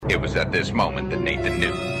It was at this moment that Nathan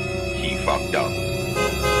knew he fucked up.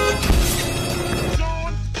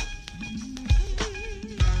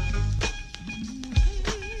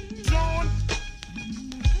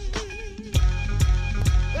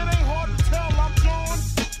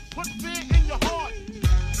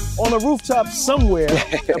 On a rooftop somewhere,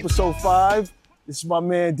 episode 5. This is my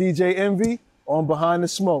man DJ Envy on Behind the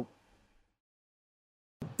Smoke.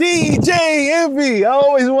 DJ Envy! I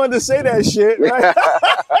always wanted to say that shit, right?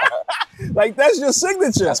 Like, that's your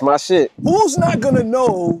signature. That's my shit. Who's not gonna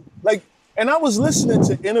know? Like, and I was listening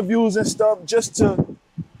to interviews and stuff just to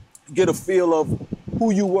get a feel of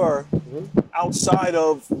who you were outside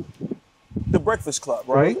of the Breakfast Club,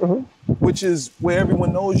 right? Which is where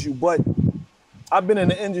everyone knows you. But I've been in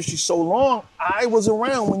the industry so long, I was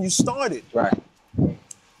around when you started. Right.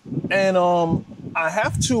 And I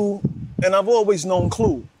have to, and I've always known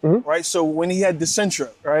Clue, right? So when he had the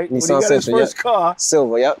Sentra, right? Nissan when he got his Sentra, first car.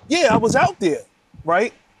 Silver, yep. Yeah, I was out there,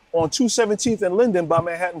 right? On 217th and Linden by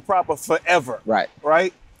Manhattan proper forever. Right.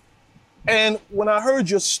 Right? And when I heard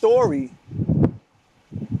your story,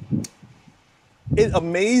 it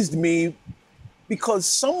amazed me because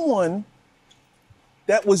someone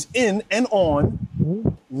that was in and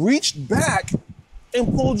on reached back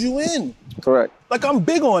and pulled you in. Correct. Like, I'm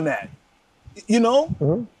big on that, you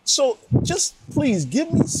know? So just please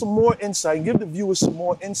give me some more insight, give the viewers some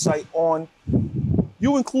more insight on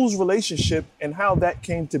you and Clue's relationship and how that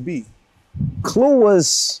came to be. Clue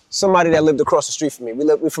was somebody that lived across the street from me.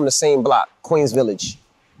 We're from the same block, Queens Village.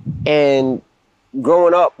 And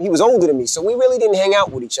growing up, he was older than me, so we really didn't hang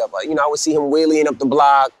out with each other. You know, I would see him wheeling up the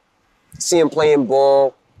block, see him playing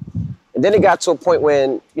ball. And then it got to a point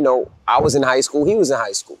when, you know, I was in high school, he was in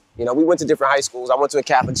high school. You know, we went to different high schools. I went to a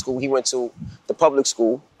Catholic school, he went to the public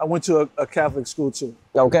school. I went to a Catholic school too.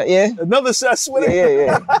 Okay, yeah. Another sus with it.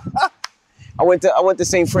 Yeah. I went to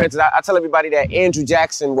St. Francis. I tell everybody that Andrew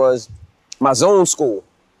Jackson was my zone school.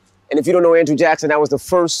 And if you don't know Andrew Jackson, that was the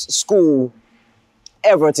first school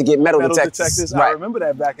ever to get metal detectors. Right. I remember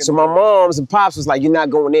that back in So my moms and pops was like, you're not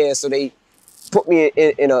going there. So they put me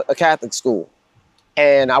in a Catholic school.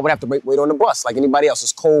 And I would have to wait on the bus like anybody else.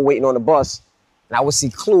 It's cold waiting on the bus. And I would see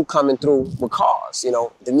Clue coming through with cars, you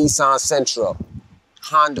know, the Nissan Sentra,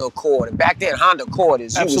 Honda Accord. And back then, Honda Accord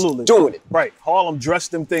is, absolutely was doing it. Right. Harlem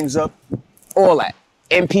dressed them things up. All that.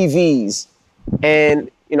 MPVs.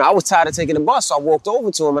 And, you know, I was tired of taking the bus. So I walked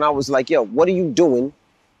over to him and I was like, yo, what are you doing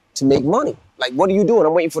to make money? Like, what are you doing?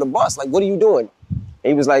 I'm waiting for the bus. Like, what are you doing? And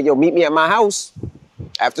he was like, yo, meet me at my house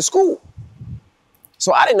after school.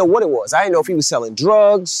 So I didn't know what it was. I didn't know if he was selling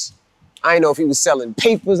drugs. I didn't know if he was selling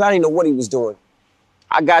papers. I didn't know what he was doing.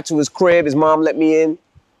 I got to his crib. His mom let me in.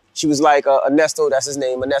 She was like, Ernesto, that's his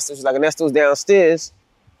name, Ernesto. She's like, Ernesto's downstairs.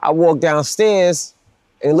 I walked downstairs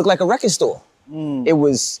and it looked like a record store. It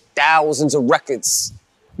was thousands of records,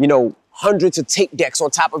 you know, hundreds of tape decks on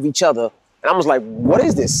top of each other. And I was like, what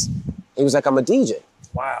is this? He was like, I'm a DJ.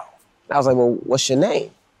 Wow. And I was like, well, what's your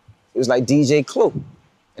name? He was like, DJ Clue.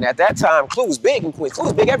 And at that time, Clue was big in Queens. Clue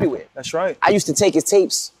was big everywhere. That's right. I used to take his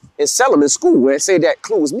tapes and sell them in school and say that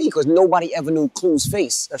Clue was me because nobody ever knew Clue's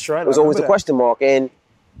face. That's right. It was always a question mark. And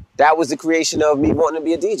that was the creation of me wanting to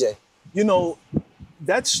be a DJ. You know,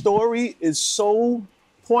 that story is so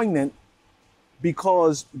poignant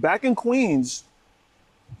because back in Queens,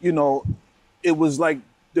 you know, it was like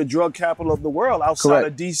the drug capital of the world outside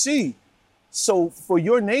of DC. So for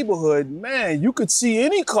your neighborhood, man, you could see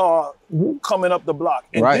any car coming up the block.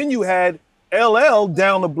 And then you had LL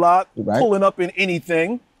down the block pulling up in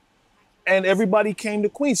anything. And everybody came to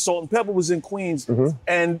Queens. Salt and Pepper was in Queens.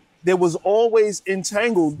 And there was always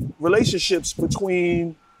entangled relationships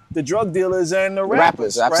between the drug dealers and the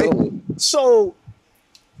rappers. Absolutely. Right? So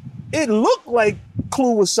it looked like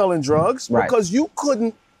Clue was selling drugs because you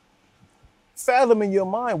couldn't fathom in your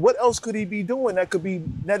mind what else could he be doing that could be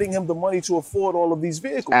netting him the money to afford all of these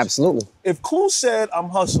vehicles. Absolutely. If Clue said, I'm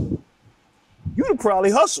hustling, you'd have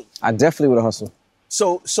probably hustled. I definitely would have hustled.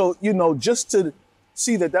 So you know, just to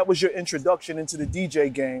see that was your introduction into the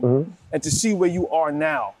DJ game and to see where you are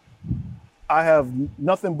now, I have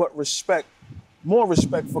nothing but respect, more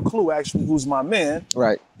respect for Clue, actually, who's my man.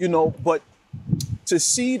 Right. You know, but to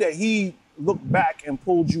see that he looked back and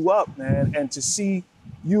pulled you up, man, and to see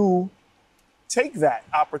you take that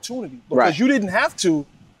opportunity because you didn't have to,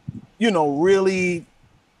 you know, really,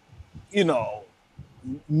 you know,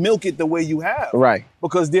 milk it the way you have. Right.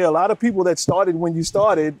 Because there are a lot of people that started when you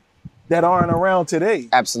started that aren't around today.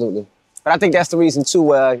 Absolutely. But I think that's the reason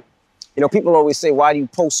too, you know, people always say, why do you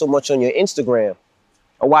post so much on your Instagram?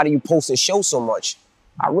 Or why do you post and show so much?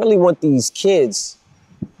 I really want these kids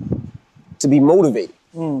to be motivated,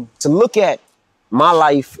 to look at my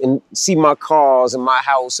life and see my cars and my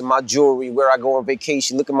house and my jewelry, where I go on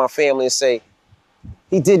vacation, look at my family and say,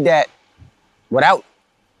 he did that without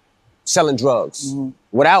selling drugs,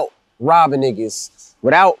 without robbing niggas,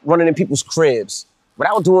 without running in people's cribs,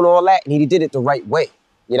 without doing all that, and he did it the right way.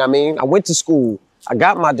 You know what I mean? I went to school, I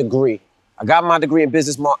got my degree. I got my degree in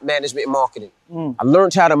business management and marketing. I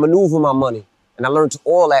learned how to maneuver my money, and I learned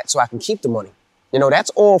all that so I can keep the money. You know, that's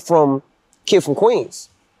all from Kid from Queens,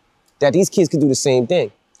 that these kids can do the same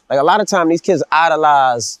thing. Like a lot of time, these kids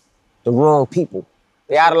idolize the wrong people.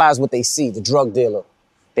 They idolize what they see, the drug dealer.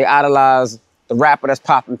 They idolize the rapper that's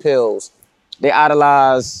popping pills. They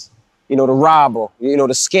idolize, you know, the robber, you know,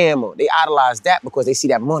 the scammer. They idolize that because they see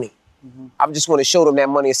that money. I just want to show them that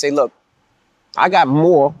money and say, look, I got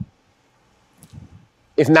more,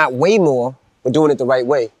 if not way more, but doing it the right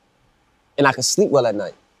way. And I can sleep well at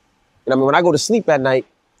night. And I mean, when I go to sleep at night,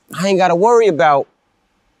 I ain't got to worry about,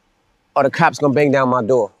 the cops gonna bang down my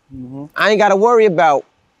door. I ain't got to worry about,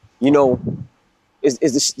 you know, is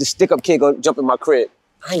the stick-up kid gonna jump in my crib?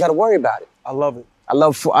 I ain't got to worry about it. I love it. I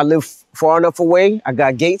live far enough away. I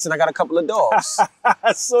got gates and I got a couple of dogs.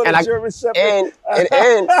 I saw the German Shepherd.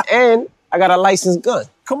 And I got a licensed gun.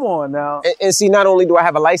 Come on now. And see, not only do I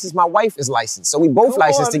have a license, my wife is licensed. So we both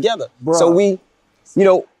licensed together. Bro. So we, you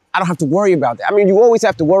know, I don't have to worry about that. I mean, you always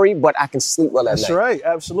have to worry, but I can sleep well at night. That's right,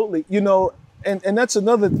 absolutely. You know, and that's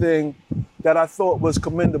another thing that I thought was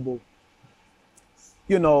commendable.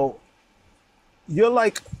 You know, you're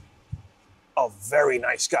like a very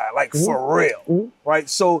nice guy, like for real, right?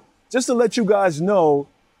 So just to let you guys know,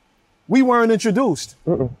 we weren't introduced,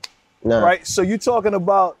 No. right? So you're talking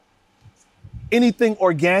about anything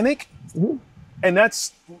organic, and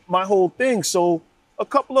that's my whole thing. So a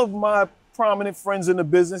couple of my prominent friends in the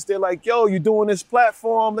business, they're like, yo, you doing this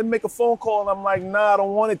platform, let me make a phone call. And I'm like, nah, I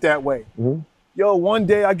don't want it that way. Yo, one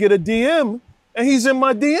day I get a DM and he's in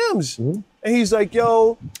my DMs. And he's like,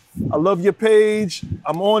 yo, I love your page.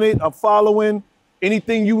 I'm on it. I'm following.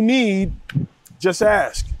 Anything you need, just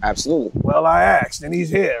ask. Absolutely. Well, I asked and he's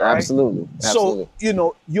here, right? Absolutely. So, you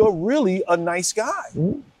know, you're really a nice guy.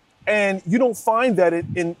 And you don't find that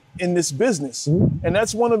in this business. And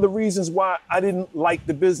that's one of the reasons why I didn't like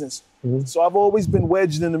the business. So I've always been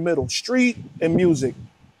wedged in the middle, street and music.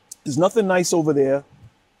 There's nothing nice over there.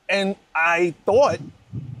 And I thought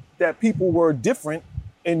that people were different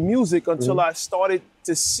in music until I started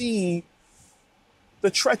to see the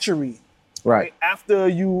treachery. Right. After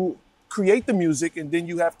you create the music and then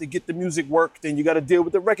you have to get the music worked, then you got to deal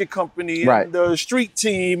with the record company and the street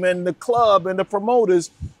team and the club and the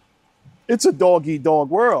promoters. It's a dog-eat-dog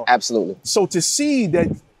world. Absolutely. So to see that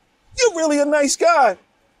you're really a nice guy,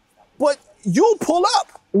 but you'll pull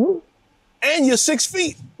up and you're 6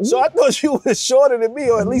 feet. So I thought you were shorter than me,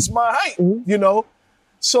 or at least my height, you know?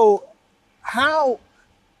 So how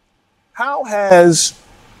has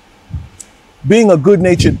being a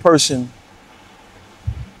good-natured person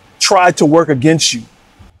tried to work against you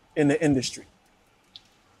in the industry?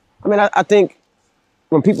 I mean, I think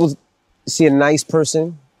when people see a nice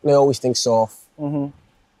person, they always think soft.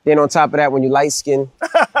 Then on top of that, when you light skin,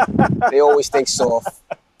 they always think soft.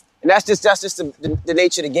 And that's just the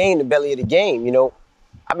nature of the game, the belly of the game, you know?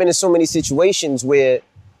 I've been in so many situations where,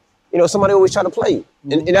 you know, somebody always try to play you.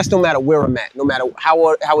 And that's no matter where I'm at, no matter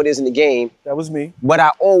how it is in the game. That was me. But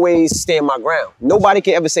I always stand my ground. Nobody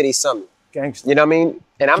can ever say they something. Gangster. You know what I mean?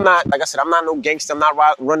 And I'm not, like I said, I'm not no gangster. I'm not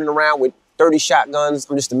running around with 30 shotguns.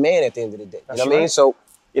 I'm just a man at the end of the day. You know what I mean? So,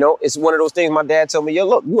 you know, it's one of those things my dad told me, yo,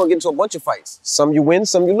 look, you're going to get into a bunch of fights. Some you win,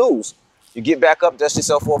 some you lose. You get back up, dust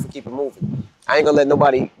yourself off, and keep it moving. I ain't going to let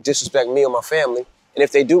nobody disrespect me or my family. And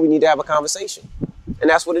if they do, we need to have a conversation. And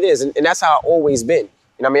that's what it is. And that's how I've always been.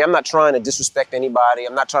 You know what I mean? I'm not trying to disrespect anybody.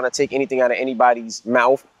 I'm not trying to take anything out of anybody's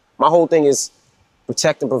mouth. My whole thing is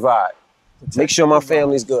protect and provide. Make sure my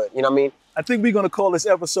family's good. You know what I mean? I think we're going to call this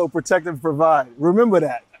episode Protect and Provide. Remember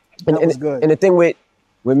that. That was good. And the thing with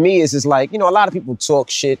me is like, you know, a lot of people talk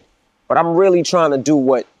shit, but I'm really trying to do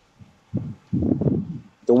what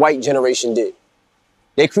the white generation did.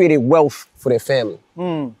 They created wealth for their family. You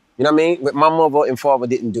know what I mean? What my mother and father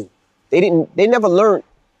didn't do. They never learned.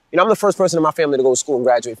 You know, I'm the first person in my family to go to school and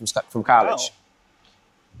graduate from college.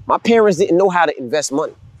 Wow. My parents didn't know how to invest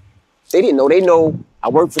money. They didn't know. They know I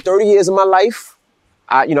worked for 30 years of my life.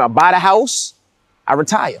 I buy the house, I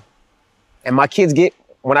retire. And my kids get,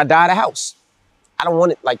 when I die, the house. I don't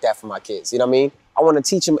want it like that for my kids. You know what I mean? I want to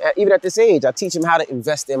teach them, even at this age, I teach them how to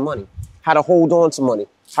invest their money, how to hold on to money,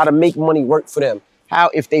 how to make money work for them. How,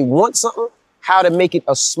 if they want something, how to make it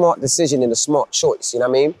a smart decision and a smart choice. You know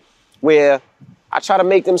what I mean? Where I try to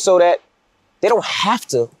make them so that they don't have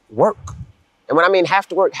to work. And when I mean have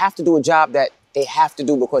to work, have to do a job that they have to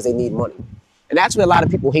do because they need money. And that's where a lot of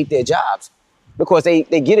people hate their jobs. Because they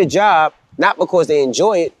get a job, not because they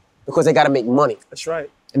enjoy it, because they got to make money. That's right.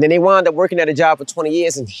 And then they wind up working at a job for 20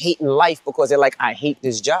 years and hating life because they're like, I hate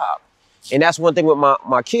this job. And that's one thing with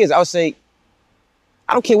my kids. I would say,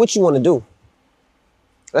 I don't care what you want to do.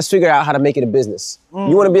 Let's figure out how to make it a business.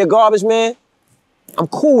 You want to be a garbage man? I'm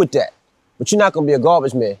cool with that. But you're not going to be a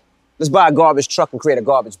garbage man. Let's buy a garbage truck and create a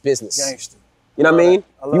garbage business. Gangster. You know what I mean?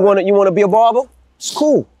 You want to be a barber? It's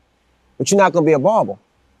cool. But you're not going to be a barber.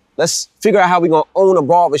 Let's figure out how we're going to own a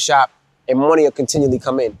barber shop and money will continually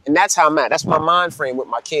come in. And that's how I'm at. That's my mind frame with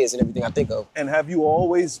my kids and everything I think of. And have you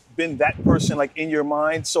always been that person, like, in your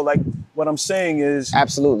mind? So, like, what I'm saying is...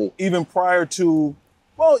 Absolutely. Even prior to...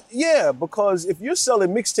 Well, yeah, because if you're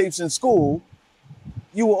selling mixtapes in school,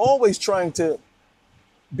 you were always trying to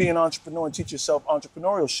be an entrepreneur and teach yourself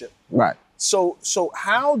entrepreneurship. Right. So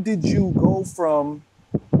how did you go from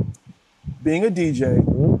being a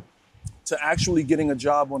DJ to actually getting a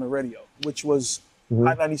job on the radio, which was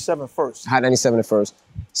Hot 97 first? Hot 97 at first.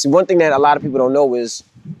 See, one thing that a lot of people don't know is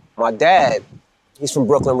my dad, he's from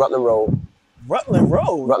Brooklyn, Rutland Road. Rutland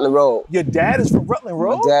Road? Rutland Road. Your dad is from Rutland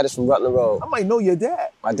Road? My dad is from Rutland Road. I might know your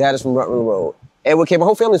dad. My dad is from Rutland Road. Edward K, my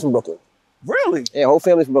whole family's from Brooklyn. Really? Yeah, whole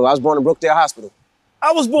family's from Brooklyn. I was born in Brookdale Hospital.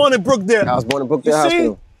 I was born in Brookdale. I was born in Brookdale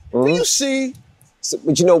Hospital. Do you see? So,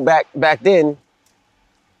 but you know, back then,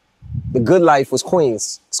 the good life was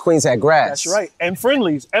Queens. 'Cause Queens had grass. That's right. And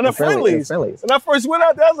Friendlies. And the Friendlies. Friendlies. When I first went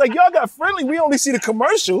out there, I was like, y'all got Friendly. We only see the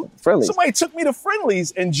commercial. Friendlies. Somebody took me to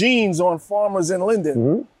Friendlies and jeans on Farmers in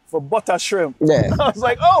Linden for butter shrimp. Yeah. I was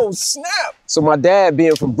like, oh, snap. So my dad,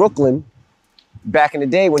 being from Brooklyn, back in the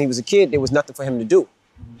day when he was a kid, there was nothing for him to do.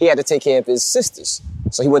 He had to take care of his sisters.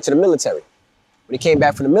 So he went to the military. When he came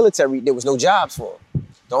back from the military, there was no jobs for him.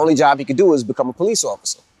 The only job he could do was become a police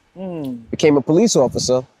officer. Became a police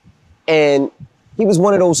officer, and he was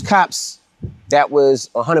one of those cops that was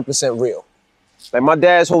 100% real. Like, my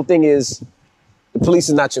dad's whole thing is, the police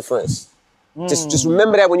is not your friends. Just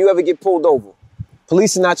remember that when you ever get pulled over.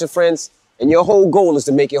 Police are not your friends, and your whole goal is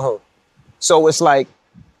to make it home. So it's like,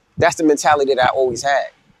 that's the mentality that I always had.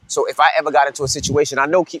 So if I ever got into a situation, I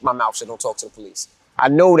know keep my mouth shut, don't talk to the police. I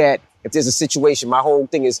know that if there's a situation, my whole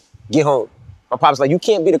thing is get home. My pop's like, you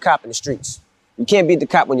can't be the cop in the streets. You can't beat the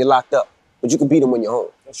cop when you're locked up, but you can beat him when you're home.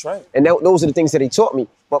 That's right. And those are the things that he taught me.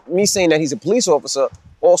 But me saying that he's a police officer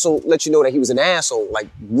also let you know that he was an asshole, like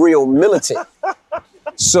real militant.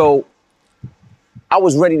 So I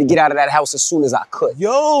was ready to get out of that house as soon as I could.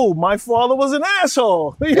 Yo, my father was an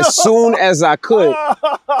asshole. As soon as I could.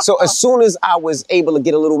 So as soon as I was able to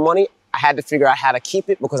get a little money, I had to figure out how to keep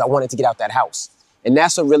it because I wanted to get out that house. And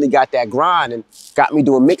that's what really got that grind and got me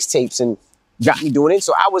doing mixtapes and got me doing it.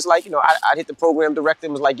 So I was like, I hit the program director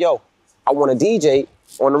and was like, yo, I want to DJ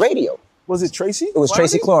on the radio. Was it Tracy? It was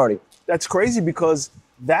Tracy Clardy. That's crazy because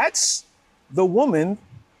that's the woman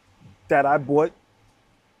that I bought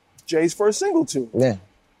Jay's first single to. Yeah.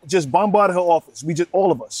 Just bombarded her office.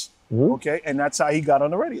 All of us. Okay? And that's how he got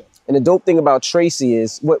on the radio. And the dope thing about Tracy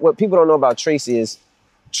is, what people don't know about Tracy is,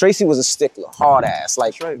 Tracy was a stickler, hard ass,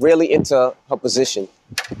 like really into her position.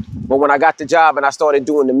 But when I got the job and I started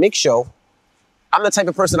doing the mix show, I'm the type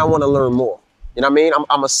of person I want to learn more. You know what I mean? I'm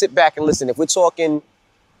going to sit back and listen. If we're talking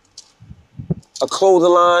a clothing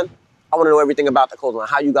line, I want to know everything about the clothing line,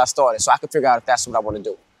 how you got started, so I can figure out if that's what I want to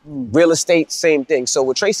do. Real estate, same thing. So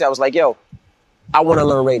with Tracy, I was like, yo, I want to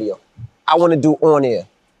learn radio. I want to do on air.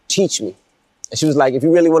 Teach me. And she was like, if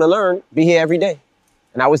you really want to learn, be here every day.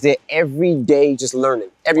 And I was there every day just learning.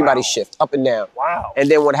 Everybody's shift, up and down. Wow.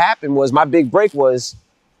 And then what happened was, my big break was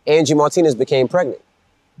Angie Martinez became pregnant.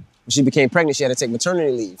 When she became pregnant, she had to take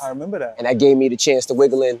maternity leave. I remember that. And that gave me the chance to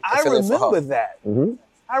wiggle in and fill in for her. I remember that.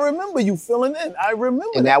 I remember you filling in. I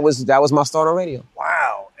remember and that was my start on radio.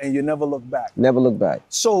 Wow. And you never looked back. Never looked back.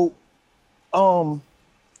 So,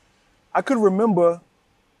 I could remember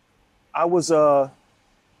I was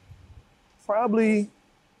probably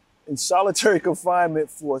in solitary confinement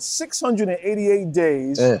for 688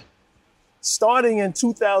 days, starting in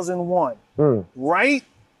 2001, right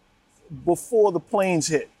before the planes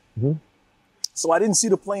hit. So I didn't see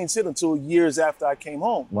the planes hit until years after I came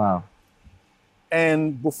home. Wow.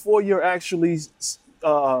 And before you're actually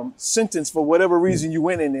sentenced for whatever reason you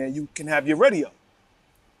went in there, you can have your radio.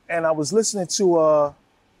 And I was listening to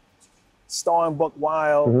Star and Buck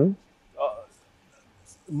Wild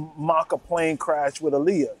mock a plane crash with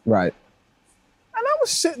Aaliyah. Right. And I was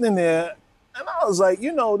sitting in there and I was like,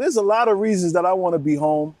 there's a lot of reasons that I want to be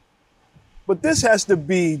home, but this has to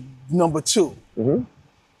be number 2.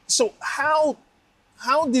 So how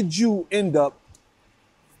did you end up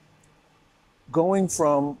going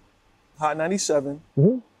from Hot 97,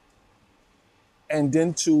 Mm-hmm. and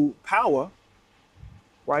then to Power,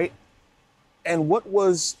 right? And what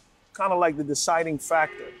was kind of like the deciding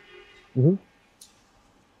factor? And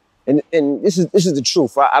this is the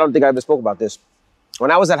truth. I don't think I ever spoke about this.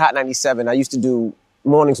 When I was at Hot 97, I used to do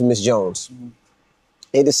mornings with Miss Jones.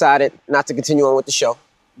 They decided not to continue on with the show.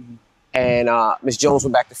 And Miss Jones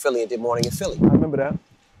went back to Philly and did morning in Philly. I remember that.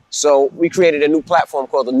 So we created a new platform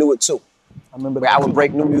called The New at 2, I remember where that. I would too.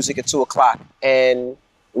 break new music at 2 o'clock. And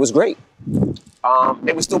it was great.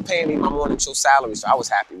 They were still paying me my morning show salary, so I was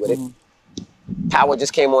happy with it. Power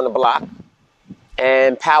just came on the block.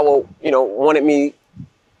 And Power, wanted me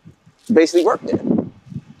to basically work there.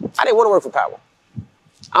 I didn't want to work for Power.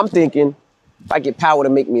 I'm thinking, if I get Power to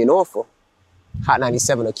make me an offer, Hot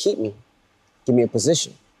 97 will keep me, give me a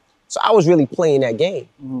position. So I was really playing that game.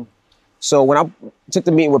 So when I took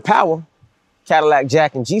the meeting with Power, Cadillac,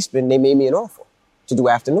 Jack, and G-Spin, they made me an offer to do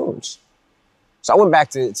afternoons. So I went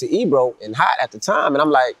back to Ebro and Hot at the time, and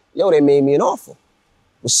I'm like, yo, they made me an offer.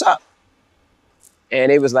 What's up?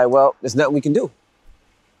 And they was like, well, there's nothing we can do.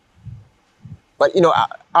 But, I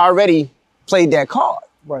already played that card.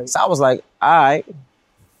 Right. So I was like, all right.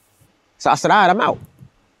 So I said, all right, I'm out.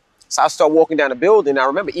 So I started walking down the building. I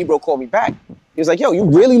remember Ebro called me back. He was like, yo, you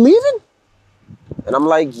really leaving? And I'm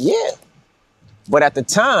like, yeah. But at the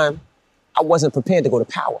time, I wasn't prepared to go to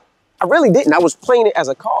Power. I really didn't. I was playing it as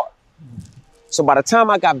a card. So by the time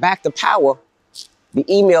I got back to Power, the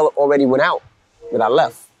email already went out that I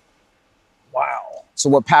left. Wow. So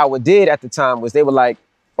what Power did at the time was they were like,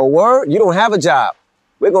 oh, word? You don't have a job.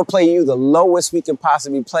 We're going to play you the lowest we can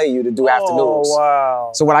possibly play you to do afternoons. Oh,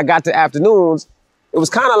 wow. So when I got to afternoons, it was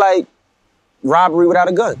kind of like robbery without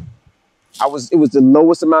a gun. It was the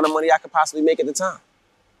lowest amount of money I could possibly make at the time.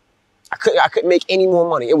 I couldn't make any more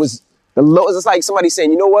money. It was the lowest. It's like somebody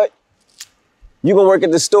saying, you know what? You're going to work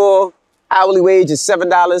at the store, hourly wage is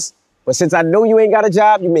 $7, but since I know you ain't got a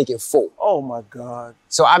job, you make it $4. Oh, my God.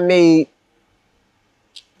 So I made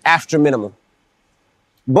after minimum.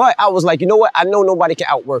 But I was like, you know what? I know nobody can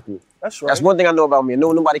outwork me. That's right. That's one thing I know about me. I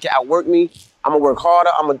know nobody can outwork me. I'm gonna work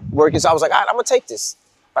harder. I'm gonna work it. So I was like, all right, I'm gonna take this.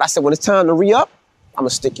 But I said, when it's time to re-up, I'm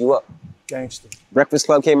gonna stick you up. Gangster. Breakfast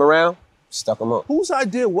Club came around, stuck them up. Whose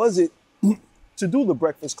idea was it to do the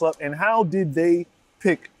Breakfast Club, and how did they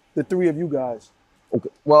pick the three of you guys? Okay.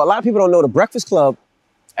 Well, a lot of people don't know the Breakfast Club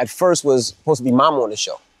at first was supposed to be my morning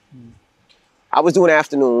show. I was doing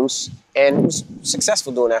afternoons and was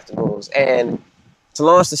successful doing afternoons. And to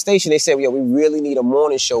launch the station, they said, we really need a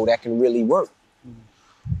morning show that can really work.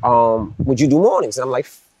 Would you do mornings? And I'm like,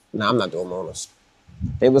 nah, I'm not doing mornings.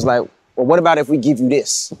 They was like, well, what about if we give you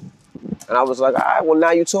this? And I was like, all right, well,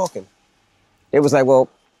 now you're talking. It was like, well,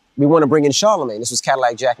 we want to bring in Charlemagne. This was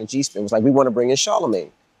Cadillac, Jack, and G-Spin. It was like, we want to bring in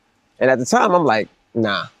Charlemagne. And at the time, I'm like,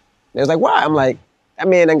 nah. They was like, why? I'm like, that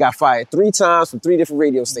man done got fired 3 times from 3 different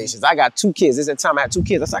radio stations. I got 2 kids. This is the time I had 2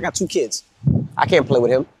 kids. I said, I got 2 kids. I can't play with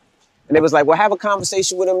him. And they was like, well, have a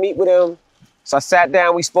conversation with him, meet with him. So I sat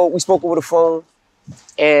down, we spoke over the phone,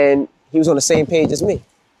 and he was on the same page as me.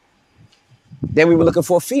 Then we were looking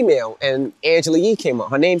for a female, and Angela Yee came up.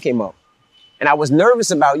 Her name came up. And I was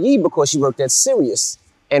nervous about Yee because she worked at Sirius.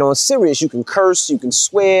 And on Sirius, you can curse, you can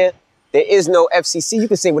swear. There is no FCC. You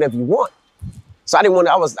can say whatever you want. So I didn't want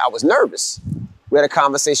to, I was nervous. We had a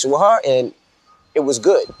conversation with her, and it was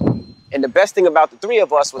good. And the best thing about the 3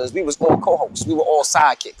 of us was we was all co-hosts. We were all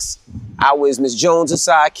sidekicks. I was Miss Jones'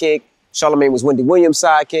 sidekick. Charlemagne was Wendy Williams'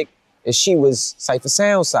 sidekick. And she was Cypher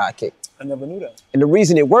Sound's sidekick. I never knew that. And the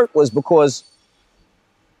reason it worked was because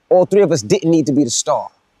all 3 of us didn't need to be the star.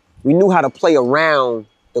 We knew how to play around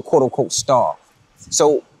the quote-unquote star.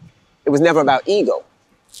 So it was never about ego.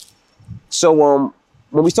 So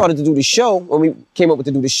when we started to do the show, when we came up with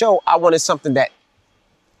to do the show, I wanted something that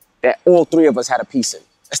all 3 of us had a piece in,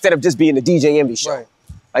 instead of just being the DJ Envy show. Right.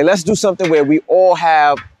 Like, let's do something where we all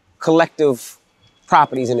have collective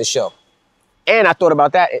properties in the show. And I thought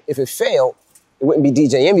about that. If it failed, it wouldn't be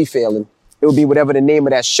DJ Envy failing. It would be whatever the name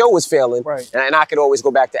of that show was failing. Right. And I could always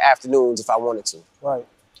go back to afternoons if I wanted to. Right.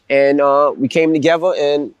 And we came together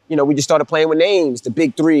and, we just started playing with names, the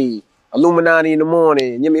Big 3, Illuminati in the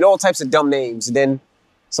morning, all types of dumb names. And then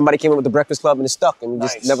somebody came up with the Breakfast Club and it stuck, and we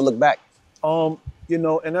just never looked back.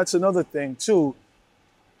 And that's another thing too.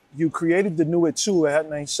 You created the New at 2 at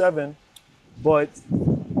 97, but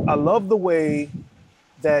I love the way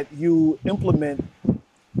that you implement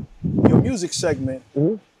your music segment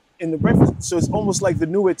in the breakfast. So it's almost like the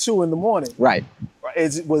New at 2 in the morning. Right.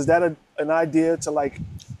 Was that an idea to like?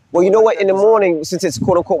 Well, you know what? In the morning, since it's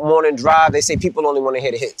quote unquote morning drive, they say people only want to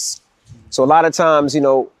hear the hits. So a lot of times,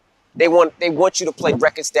 they want you to play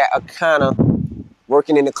records that are kind of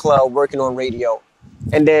working in the club, working on radio.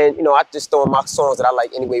 And then, you know, I just throw in my songs that I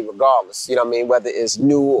like anyway, regardless. You know what I mean? Whether it's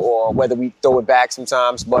new or whether we throw it back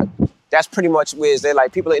sometimes. But that's pretty much where they're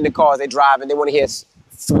like, people are in the cars, they drive, and they want to hear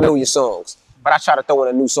familiar songs. But I try to throw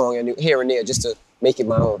in a new song here and there just to make it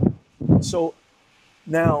my own. So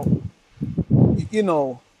now, you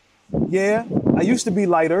know, yeah, I used to be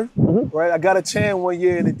lighter, right? I got a tan one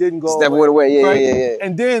year and it didn't go Never went away, yeah, right? yeah.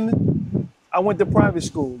 And then I went to private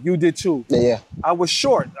school. You did too. Yeah. I was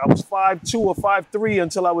short. I was 5'2" or 5'3"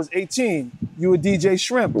 until I was 18. You were DJ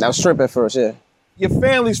Shrimp. That was Shrimp at first, yeah. Your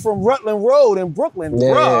family's from Rutland Road in Brooklyn.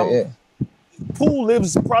 Yeah. Poole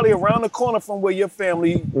lives probably around the corner from where your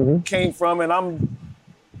family came from, and I'm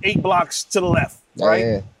 8 blocks to the left,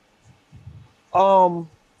 right? Yeah.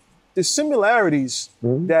 The similarities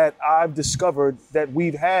that I've discovered that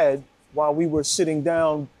we've had while we were sitting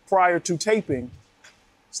down prior to taping,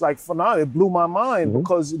 it's like phenomenal. It blew my mind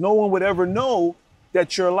because no one would ever know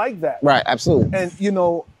that you're like that. Right, absolutely. And, you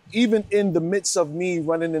know, even in the midst of me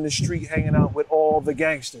running in the street, hanging out with all the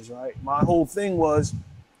gangsters, right? My whole thing was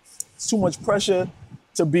it's too much pressure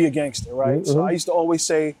to be a gangster, right? So I used to always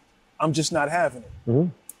say, I'm just not having it,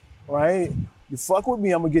 right? You fuck with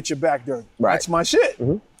me, I'm gonna get your back dirty. Right. That's my shit.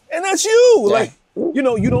 And that's you. Yeah. Like, you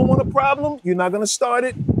know, you don't want a problem, you're not gonna start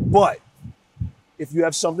it, but if you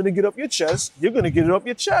have something to get up your chest, you're gonna get it up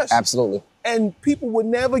your chest. Absolutely. And people would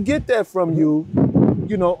never get that from you,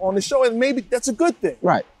 you know, on the show, and maybe that's a good thing.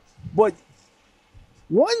 Right. But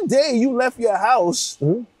one day you left your house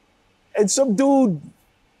and some dude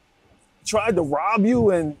tried to rob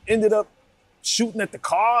you and ended up shooting at the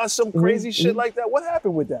car or some crazy shit like that. What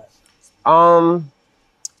happened with that?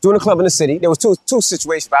 Doing a club in the city. There was two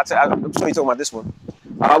situations, but I'm sure you're talking about this one.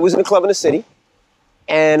 I was in a club in the city,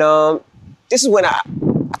 and this is when I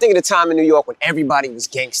think at the time in New York when everybody was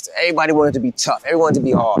gangster. Everybody wanted to be tough. Everyone wanted to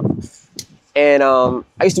be hard. And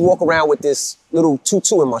I used to walk around with this little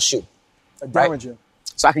tutu in my shoe. A Derringer.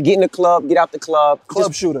 So I could get in the club, get out the club.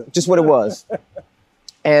 Club shooter. Just what it was.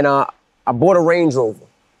 And I bought a Range Rover.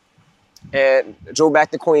 And drove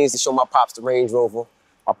back to Queens to show my pops the Range Rover.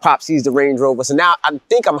 My pops sees the Range Rover. So now I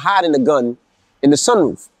think I'm hiding the gun in the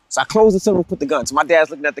sunroof. So I close the sunroof, put the gun. So my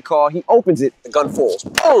dad's looking at the car. He opens it. The gun falls.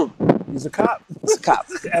 Boom. He's a cop. It's a cop.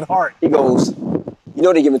 At heart. He goes, you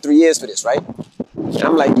know they give him 3 years for this, right? And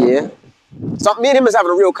I'm like, yeah. So me and him is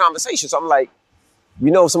having a real conversation. So I'm like,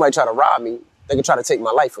 you know, if somebody try to rob me, they can try to take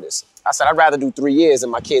my life for this. I said, I'd rather do 3 years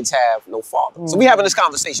than my kids have no father. So we having this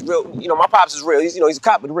conversation. Real, you know, my pops is real. He's a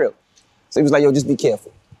cop, but real. So he was like, yo, just be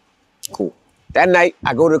careful. Cool. That night,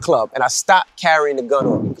 I go to the club and I stop carrying the gun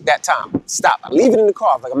on me. That time, stop. I leave it in the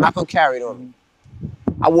car. I'm like, I'm not gonna carry it on me.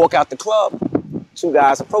 I walk out the club. 2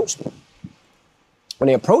 guys approach me. When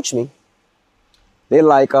they approach me, they're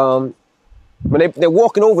like, when they're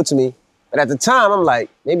walking over to me, but at the time, I'm like,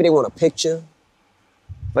 maybe they want a picture.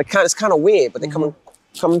 Like, it's kind of weird, but they're coming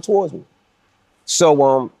towards me.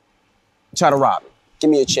 So, try to rob me. Give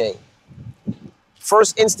me a chain.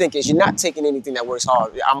 First instinct is you're not taking anything that works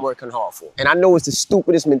hard. I'm working hard for. And I know it's the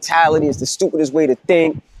stupidest mentality. It's the stupidest way to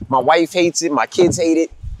think. My wife hates it. My kids hate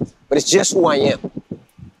it. But it's just who I am.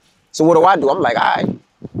 So what do? I'm like, all right.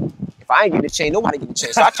 If I ain't getting a chain, nobody get a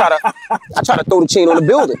chain. So I try to throw the chain on the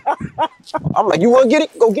building. I'm like, you want to get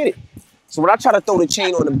it? Go get it. So when I try to throw the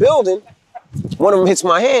chain on the building, one of them hits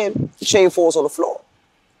my hand. The chain falls on the floor.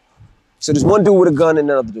 So there's one dude with a gun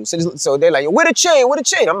and another dude. So they're like, where the chain? Where the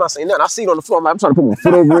chain? I'm not saying nothing. I see it on the floor. I'm trying to put my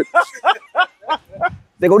foot over it.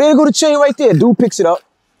 They go, there go the chain right there. Dude picks it up,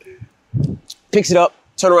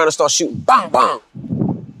 turn around and start shooting. Bang, bang.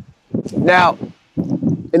 Now,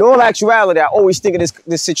 in all actuality, I always think of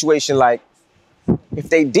this situation like, if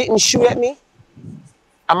they didn't shoot at me,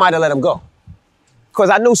 I might have let them go.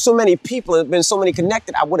 Because I know so many people, have been so many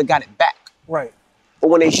connected, I would have got it back. Right.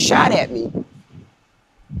 But when they shot at me,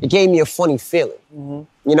 it gave me a funny feeling. You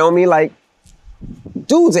know what I mean? Like,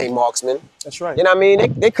 dudes ain't marksmen. That's right. You know what I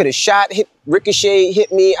mean? They could have shot, hit, ricochet,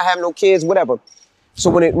 hit me. I have no kids, whatever. So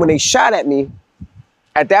when they shot at me,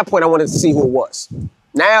 at that point, I wanted to see who it was.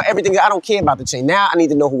 Now, everything, I don't care about the chain. Now, I need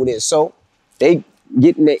to know who it is. So they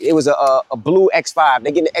getting it was a blue X5.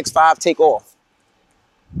 They getting the X5 take off.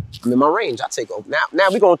 I'm in my range. I take off. Now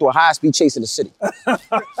we're going through a high-speed chase in the city.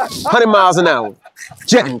 100 miles an hour,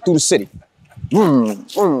 jetting through the city. And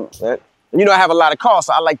you know, I have a lot of cars,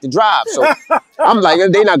 so I like to drive. So I'm like,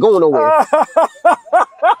 they're not going nowhere.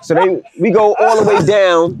 So we go all the way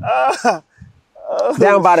down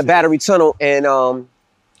by the Battery Tunnel, and I don't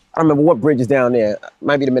remember what bridge is down there. It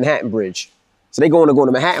might be the Manhattan Bridge. So they go to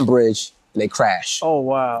the Manhattan Bridge, and they crash. Oh,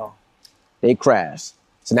 wow. They crash.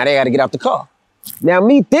 So now they got to get out the car. Now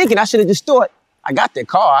me thinking, I should have just thought, I got their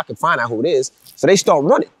car. I can find out who it is. So they start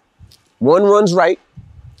running. One runs right,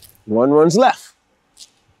 one runs left.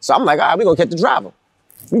 So I'm like, all right, we're going to catch the driver.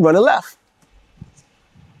 We running left.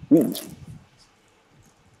 We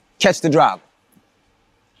catch the driver.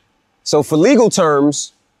 So for legal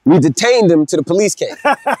terms, we detained him to the police came.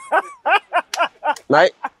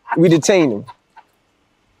 Right? We detained him.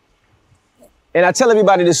 And I tell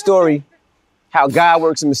everybody this story, how God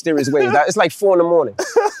works in mysterious ways. It's like 4 in the morning.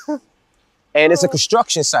 And it's a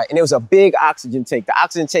construction site. And there was a big oxygen tank. The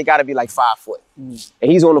oxygen tank got to be like 5 foot.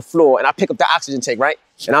 And he's on the floor. And I pick up the oxygen tank, right?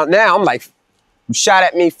 And now I'm like, you shot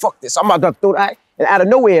at me, fuck this. I'm about to throw that. And out of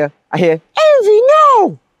nowhere, I hear, Envy,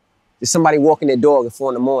 no! There's somebody walking their dog at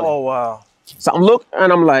 4 in the morning. Oh, wow. So I'm looking,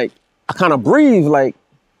 and I'm like, I kind of breathe like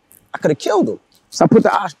I could have killed him. So I put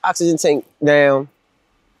the oxygen tank down.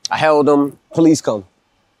 I held him. Police come.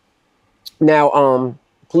 Now,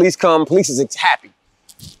 police come. Police is happy.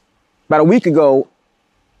 About a week ago,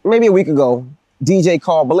 maybe a week ago, DJ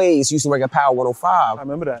Carl Blaze used to work at Power 105. I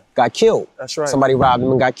remember that. Got killed. That's right. Somebody robbed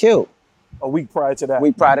him and got killed. A week prior to that. A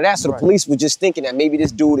week prior to that. So Right. the police were just thinking that maybe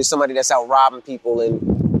this dude is somebody that's out robbing people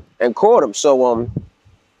and caught him. So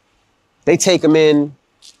they take him in,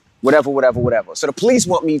 whatever. So the police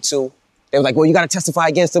want me to. They were like, well, you got to testify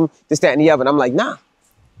against him, this, that, and the other. And I'm like, nah.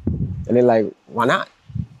 And they're like, why not?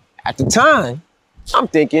 At the time, I'm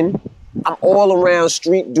thinking, I'm all around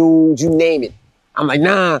street dudes, you name it. I'm like,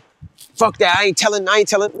 nah, fuck that. I ain't telling.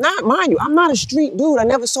 Nah, mind you, I'm not a street dude. I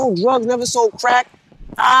never sold drugs, never sold crack.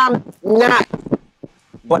 I'm not.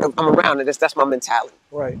 But I'm around it. That's my mentality.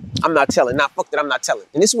 Right. I'm not telling. Nah, fuck that, I'm not telling.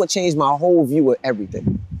 And this is what changed my whole view of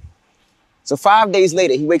everything. So 5 days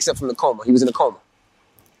later, he wakes up from the coma. He was in a coma.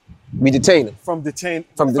 We detained him. From detained.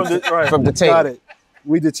 From detained. Got it.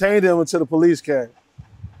 We detained him until the police came.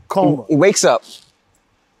 Coma. He wakes up.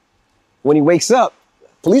 When he wakes up,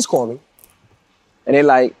 police call me. And they're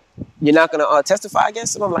like, you're not gonna testify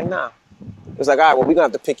against him? I'm like, nah. It was like, all right, well, we're gonna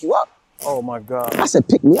have to pick you up. Oh my God. I said,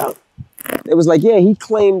 pick me up. It was like, yeah, he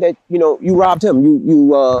claimed that, you robbed him.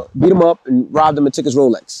 You beat him up and robbed him and took his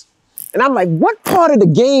Rolex. And I'm like, what part of the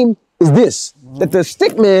game is this? That the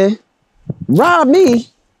stick man robbed me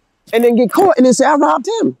and then get caught and then say I robbed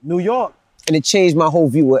him. New York. And it changed my whole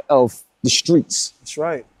view of the streets. That's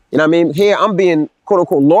right. You know what I mean? Here, I'm being, quote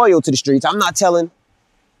unquote, loyal to the streets. I'm not telling,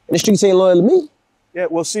 and the streets ain't loyal to me. Yeah,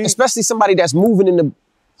 well, see. Especially somebody that's moving in the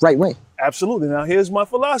right way. Absolutely. Now, here's my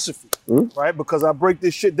philosophy, right? Because I break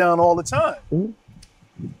this shit down all the time.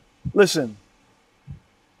 Listen,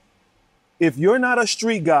 if you're not a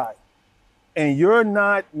street guy and you're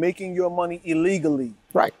not making your money illegally,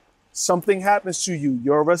 Right. something happens to you,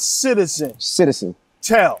 you're a citizen. Citizen.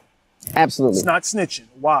 Tell. Absolutely. It's not snitching.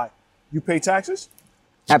 Why? You pay taxes.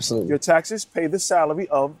 Absolutely. Your taxes pay the salary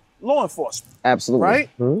of law enforcement. Absolutely. Right?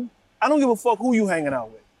 Mhm. I don't give a fuck who you hanging out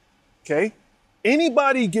with. Okay?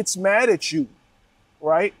 Anybody gets mad at you,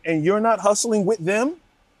 right? And you're not hustling with them,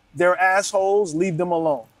 they're assholes, leave them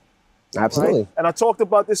alone. Absolutely. Right? And I talked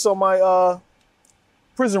about this on my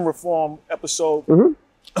prison reform episode.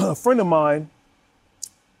 A friend of mine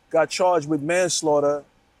got charged with manslaughter.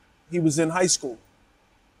 He was in high school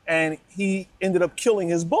and he ended up killing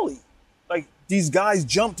his bully. Like, these guys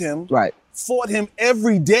jumped him, Right. fought him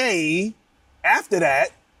every day after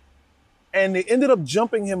that, and they ended up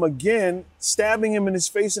jumping him again, stabbing him in his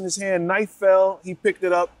face and his hand. Knife fell, he picked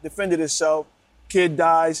it up, defended himself, kid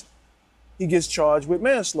dies, he gets charged with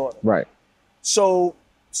manslaughter. Right. So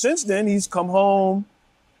since then, he's come home,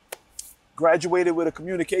 graduated with a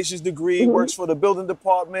communications degree, works for the building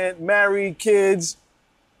department, married, kids,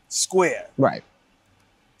 square. Right.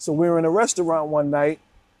 So we're in a restaurant one night,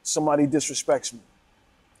 somebody disrespects me.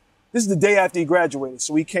 This is the day after he graduated,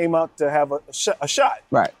 so he came out to have a shot.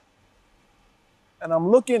 Right. And I'm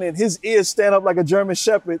looking and his ears stand up like a German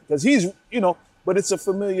Shepherd because he's, but it's a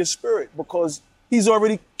familiar spirit because he's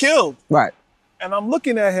already killed. Right. And I'm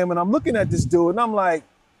looking at him and I'm looking at this dude and I'm like,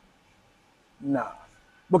 nah,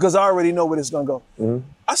 because I already know where it's gonna go.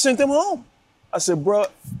 I sent him home. I said, bro,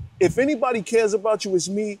 if anybody cares about you, it's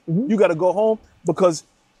me. You gotta go home because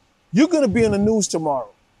you're gonna be in the news tomorrow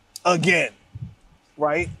again,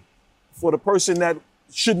 right? For the person that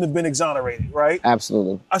shouldn't have been exonerated, right?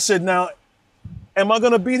 Absolutely. I said, now, am I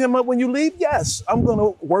gonna beat him up when you leave? Yes, I'm gonna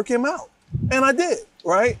work him out. And I did,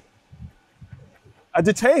 right? I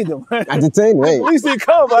detained him. I detained him. At least he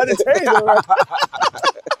come, I detained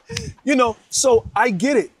him. So I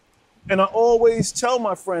get it. And I always tell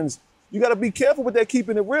my friends, you gotta be careful with that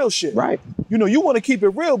keeping it real shit. Right. You wanna keep it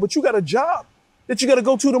real, but you got a job that you gotta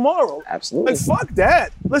go to tomorrow. Absolutely. Like, fuck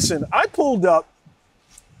that. Listen, I pulled up.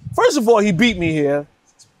 First of all, he beat me here.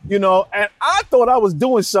 You know, and I thought I was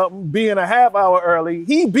doing something being a half hour early.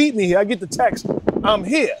 He beat me here. I get the text, I'm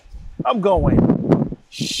here. I'm going,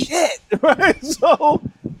 shit, right? So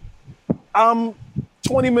I'm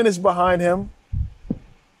 20 minutes behind him.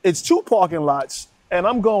 It's 2 parking lots, and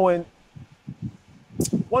I'm going,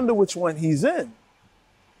 wonder which one he's in.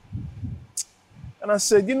 And I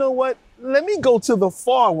said, you know what? Let me go to the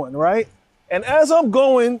far one, right? And as I'm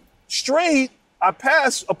going straight, I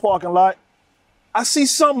pass a parking lot. I see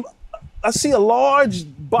a large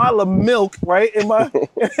bottle of milk, right, in my,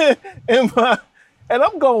 and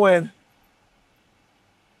I'm going,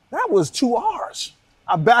 that was 2 hours.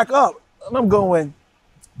 I back up, and I'm going,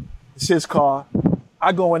 it's his car.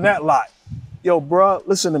 I go in that lot. Yo, bruh,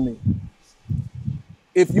 listen to me.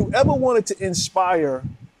 If you ever wanted to inspire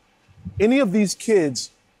any of these kids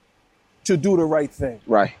to do the right thing,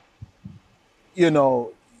 Right. you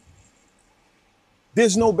know,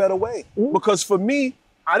 there's no better way. Because for me,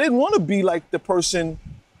 I didn't want to be like the person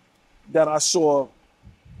that I saw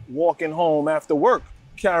walking home after work,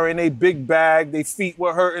 carrying a big bag, their feet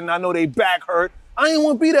were hurting, I know they back hurt. I didn't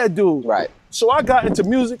want to be that dude. Right. So I got into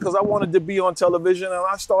music because I wanted to be on television, and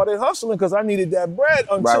I started hustling because I needed that bread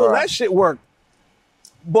until Right. that shit worked.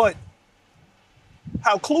 But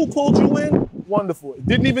how Clue pulled you in, wonderful. It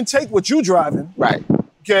didn't even take what you driving, Right.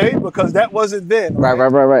 okay? Because that wasn't then. Right.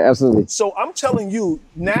 Absolutely. So I'm telling you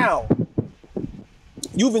now,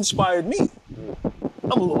 you've inspired me.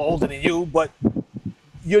 I'm a little older than you, but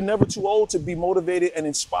you're never too old to be motivated and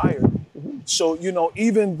inspired. So, you know,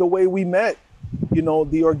 even the way we met, you know,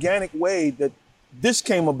 the organic way that this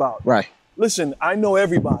came about. Right. Listen, I know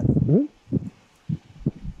everybody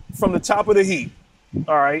from the top of the heap,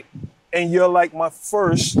 all right? And you're like my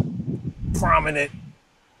first prominent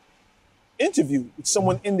interview with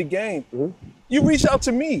someone in the game. You reach out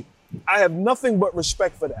to me. I have nothing but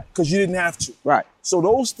respect for that because you didn't have to. Right. So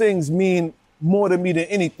those things mean more to me than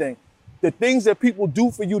anything. The things that people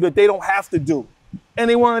do for you that they don't have to do. And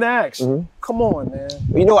they weren't asked. Come on, man.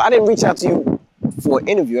 You know, I didn't reach out to you for an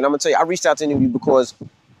interview, and I'm gonna tell you, I reached out to interview because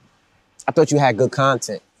I thought you had good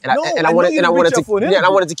content, and No, I wanted you didn't reach out for an and I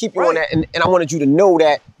interview. wanted to keep you on Right. that, and I wanted you to know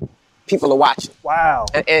that people are watching, Wow.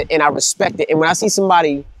 and I respect it. And when I see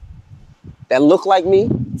somebody that look like me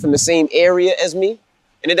from the same area as me,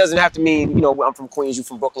 and it doesn't have to mean, you know, I'm from Queens, you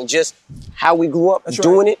from Brooklyn, just how we grew up That's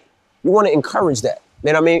doing right. it. You want to encourage that.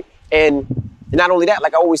 You know what I mean? And not only that,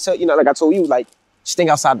 like I always tell, you know, like I told you, like just think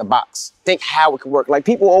outside the box. Think how it could work. Like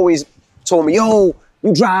people always told me, yo,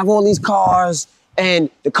 you drive all these cars and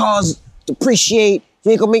the cars depreciate.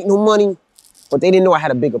 You ain't gonna make no money. But they didn't know I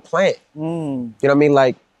had a bigger plan. You know what I mean?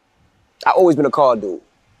 Like I always been a car dude.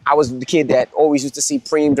 I was the kid that always used to see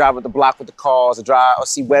Preem drive with the block with the cars, or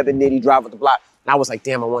see Webb and Nitty drive with the block. And I was like,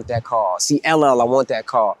 damn, I want that car. See LL, I want that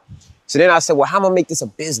car. So then I said, well, how am I gonna make this a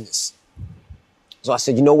business? So I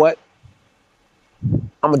said, you know what? I'm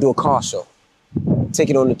gonna do a car show. Take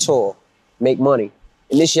it on the tour, make money.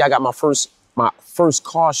 And this year I got my first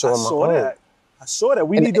car show I on my saw own. that. I saw that.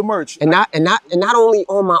 We need the merch. And not only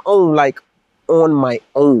on my own, like on my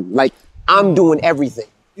own. Like I'm doing everything.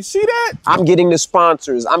 You see that? I'm getting the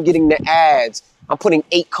sponsors, I'm getting the ads. I'm putting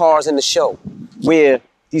 8 cars in the show where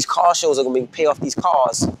these car shows are gonna pay off these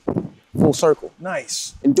cars full circle.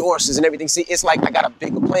 Nice. Endorses and everything. See, it's like I got a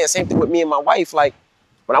bigger plan. Same thing with me and my wife. Like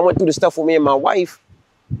when I went through the stuff with me and my wife,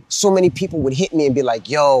 so many people would hit me and be like,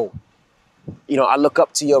 yo, you know, I look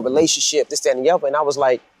up to your relationship, this, that, and the other. And I was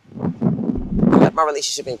like, my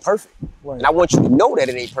relationship ain't perfect. Right. And I want you to know that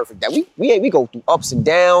it ain't perfect. That we go through ups and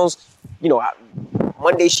downs. You know,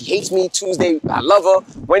 Monday she hates me, Tuesday I love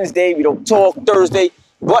her, Wednesday we don't talk, Thursday,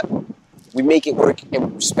 but we make it work and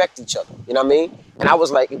we respect each other. You know what I mean? And I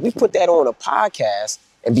was like, if we put that on a podcast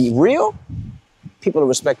and be real, people will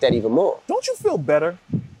respect that even more. Don't you feel better?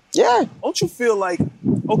 Yeah. Don't you feel like,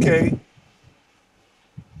 okay,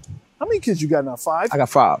 how many kids you got now? 5? I got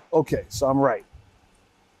 5. Okay, so I'm right.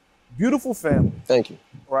 Beautiful family, Thank you.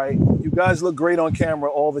 right? You guys look great on camera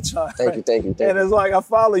all the time. Thank you, thank you, thank And you. it's like I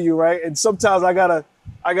follow you, right? And sometimes I gotta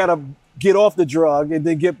get off the drug and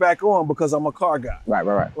then get back on because I'm a car guy, Right.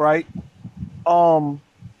 right?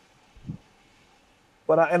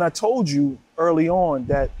 But I told you early on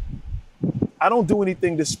that I don't do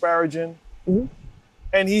anything disparaging.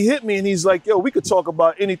 And he hit me and he's like, yo, we could talk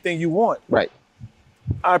about anything you want. Right.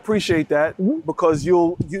 I appreciate that because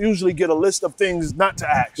you usually get a list of things not to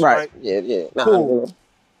ask, right? Yeah. Nah, Cool.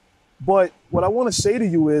 But what I want to say to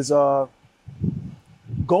you is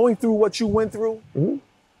going through what you went through,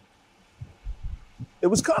 it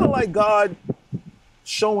was kind of like God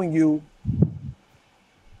showing you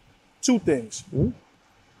 2 things.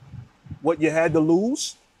 What you had to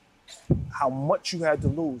lose how much you had to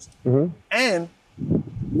lose, and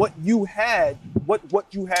what you had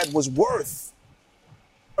was worth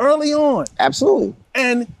early on, Absolutely.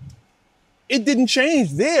 and it didn't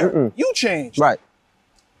change there. You changed, Right.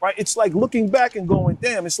 right? It's like looking back and going,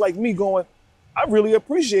 damn. It's like me going, I really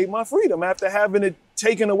appreciate my freedom after having it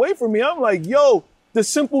taken away from me. I'm like, yo, the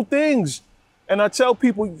simple things, and I tell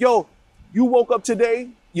people, yo, you woke up today,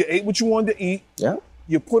 you ate what you wanted to eat. Yeah.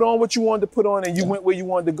 You put on what you wanted to put on, and you went where you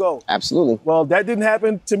wanted to go. Absolutely. Well, that didn't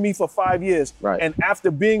happen to me for 5 years. Right. And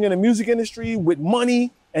after being in the music industry with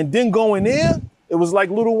money and then going there, it was like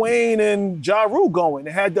Lil Wayne and Ja Rule going.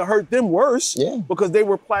 It had to hurt them worse because they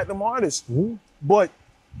were platinum artists. But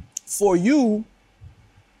for you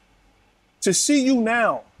to see you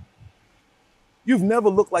now, you've never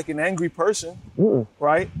looked like an angry person,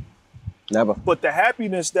 right? Never. But the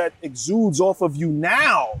happiness that exudes off of you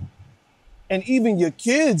now, and even your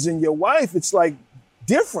kids and your wife, it's like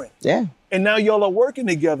different. Yeah. And now y'all are working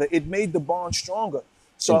together. It made the bond stronger.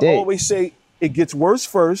 So It I did. always say it gets worse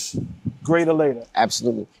first, greater later.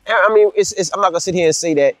 Absolutely. And I mean, I'm not gonna sit here and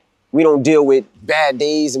say that we don't deal with bad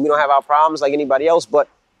days and we don't have our problems like anybody else, but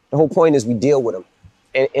the whole point is we deal with them.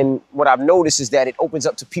 And what I've noticed is that it opens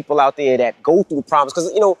up to people out there that go through problems.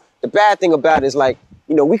 Because, the bad thing about it is like,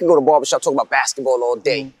 we can go to barbershop, talk about basketball all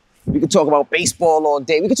day. We could talk about baseball all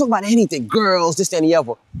day. We could talk about anything, girls, this, that, and the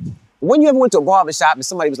other. When you ever went to a barbershop and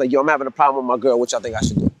somebody was like, yo, I'm having a problem with my girl, what y'all think I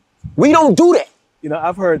should do? We don't do that.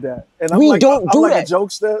 I've heard that. And We I'm don't do like that. a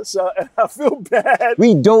jokester, so and I feel bad.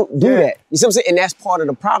 We don't do Yeah. that. You see what I'm saying? And that's part of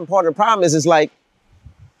the problem. Part of the problem is like,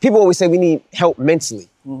 people always say we need help mentally.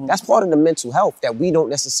 That's part of the mental health that we don't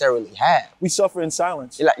necessarily have. We suffer in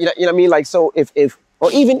silence. You know what I mean? Like, so if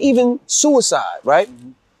or even suicide, right?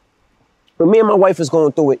 When me and my wife was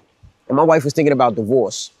going through it, and my wife was thinking about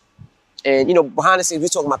divorce. And, behind the scenes, we're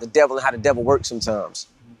talking about the devil and how the devil works sometimes.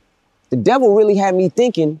 The devil really had me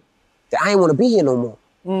thinking that I didn't want to be here no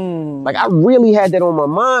more. Like, I really had that on my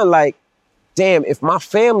mind. Like, damn, if my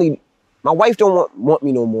wife don't want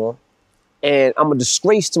me no more, and I'm a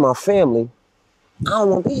disgrace to my family, I don't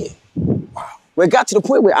want to be here. Wow. Where it got to the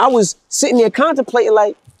point where I was sitting there contemplating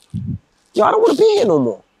like, yo, I don't want to be here no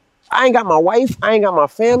more. I ain't got my wife. I ain't got my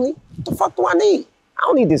family. What the fuck do I need? I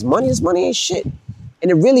don't need this money. This money ain't shit. And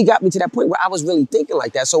it really got me to that point where I was really thinking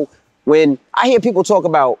like that. So when I hear people talk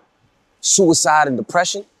about suicide and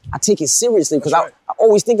depression, I take it seriously because That's right. I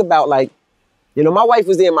always think about like, my wife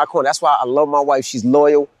was there in my corner. That's why I love my wife. She's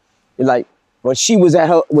loyal. And like when she was at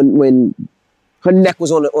her, when her neck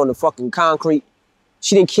was on the fucking concrete,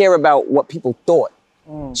 she didn't care about what people thought.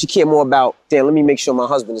 She cared more about, damn, let me make sure my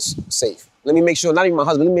husband is safe. Let me make sure, not even my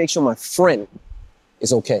husband, let me make sure my friend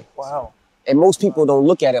is okay. Wow. And most people don't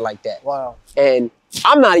look at it like that. Wow. And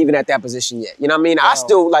I'm not even at that position yet. You know what I mean? I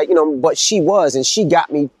still like, but she was, and she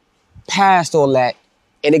got me past all that,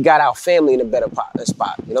 and it got our family in a better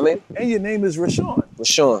spot. You know what I mean? And your name is Rashawn.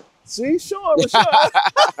 Rashawn. See, Rashawn.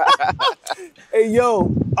 Hey,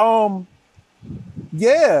 yo,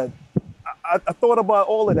 yeah, I thought about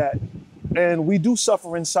all of that. And we do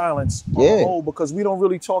suffer in silence on the whole because we don't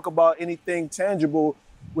really talk about anything tangible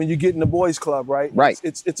when you get in the boys club, right? Right.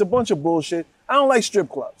 It's a bunch of bullshit. I don't like strip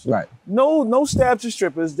clubs. Right. No stabs to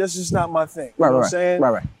strippers. That's just not my thing. You Right, know what right, I'm saying?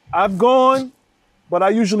 right. I've gone, but I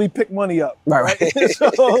usually pick money up. Right.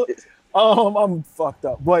 So I'm fucked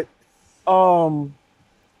up. But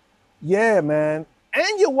yeah, man.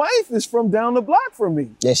 And your wife is from down the block from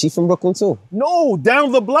me. Yeah, she from Brooklyn too. No,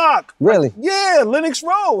 down the block. Really? Yeah, Lenox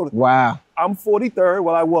Road. Wow. I'm 43rd,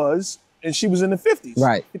 well, I was, and she was in the 50s.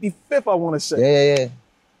 Right. 55th, I want to say. Yeah.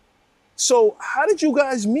 So how did you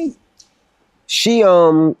guys meet? She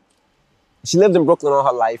lived in Brooklyn all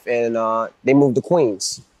her life, and they moved to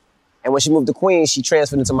Queens. And when she moved to Queens, she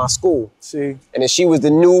transferred into my school. See? And then she was the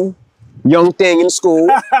new young thing in school.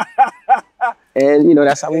 And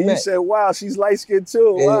that's how we And met. you said, wow, she's light-skinned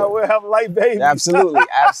too. Yeah. Wow, we'll have light babies. Absolutely.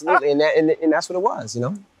 And that's what it was,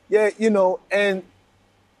 Yeah, and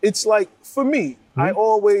it's like, for me, I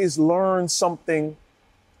always learn something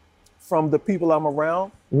from the people I'm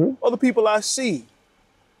around or the people I see.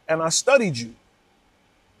 And I studied you,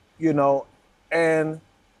 and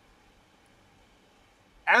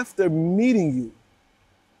after meeting you,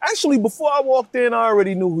 actually before I walked in, I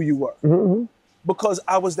already knew who you were because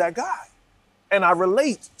I was that guy. And I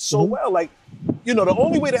relate so well. Like, the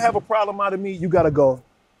only way to have a problem out of me, you gotta go.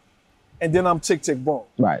 And then I'm tick, tick, boom.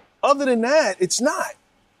 Right. Other than that, it's not,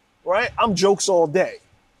 right? I'm jokes all day,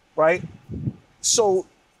 right? So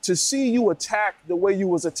to see you attack the way you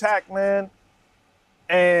was attacked, man,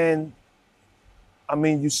 and I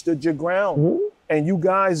mean, you stood your ground and you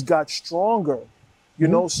guys got stronger,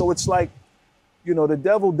 so it's like You know, the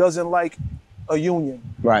devil doesn't like a union.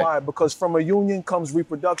 Right. Why? Because from a union comes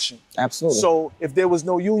reproduction. Absolutely. So if there was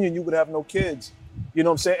no union, you would have no kids. You know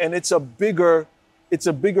what I'm saying? And it's a bigger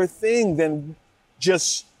thing than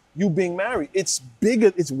just you being married. It's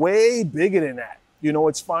bigger, it's way bigger than that. You know,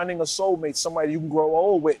 it's finding a soulmate, somebody you can grow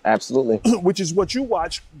old with. Absolutely. Which is what you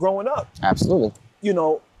watch growing up. Absolutely. You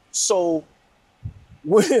know, so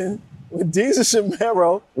when Jesus and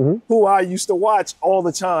Mero, who I used to watch all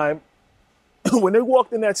the time, when they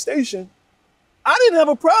walked in that station, I didn't have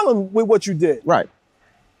a problem with what you did. Right.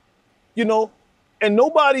 You know, and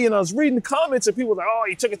nobody, and I was reading the comments and people were like, oh,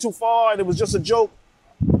 you took it too far and it was just a joke.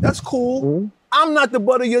 That's cool. I'm not the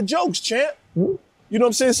butt of your jokes, champ. You know what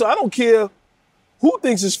I'm saying? So I don't care who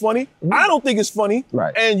thinks it's funny. I don't think it's funny.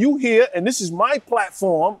 Right. And you here, and this is my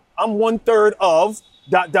platform. I'm 1/3 of ...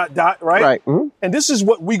 right? Right. And this is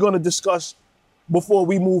what we're going to discuss before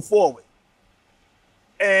we move forward.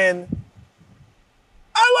 And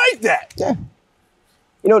I like that. Yeah.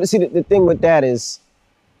 You know, see, the thing with that is,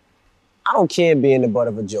 I don't care being the butt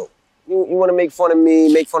of a joke. You want to make fun of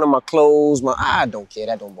me, make fun of my clothes, I don't care.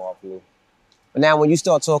 That don't bother me. But now when you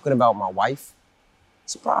start talking about my wife,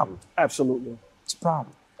 it's a problem. Absolutely. It's a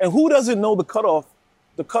problem. And who doesn't know the cutoff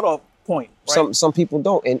point, right? Some people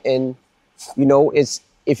don't. And you know, it's,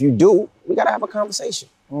 if you do, we got to have a conversation.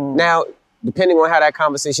 Now, depending on how that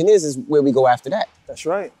conversation is where we go after that. That's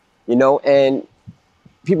right. You know, and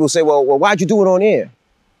people say, well, why'd you do it on air?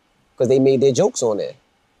 Because they made their jokes on there.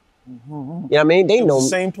 You know what I mean? They know me.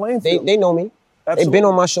 Same playing field. They know me. Absolutely. They've been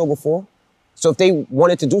on my show before. So if they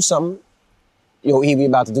wanted to do something, he be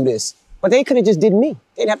about to do this. But they could have just did me.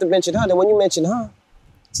 They didn't have to mention her. Then when you mention her,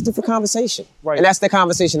 it's a different conversation. Right. And that's the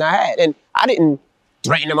conversation I had. And I didn't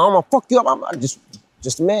threaten them. I'm gonna fuck you up. I'm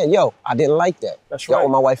just a man. Yo, I didn't like that. That's I right. owe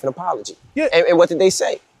my wife an apology. Yeah. And what did they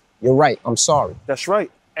say? You're right. I'm sorry. That's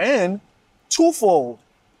right. And twofold.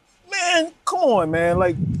 Man, come on, man.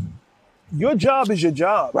 Like, your job is your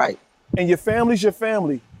job. Right. And your family's your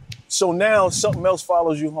family. So now something else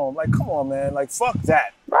follows you home. Like, come on, man. Like, fuck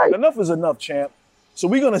that. Right. Enough is enough, champ. So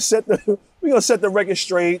we're gonna set the record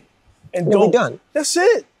straight and Yeah, we done. That's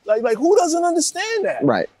it. Like who doesn't understand that?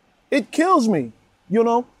 Right. It kills me, you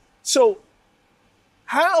know? So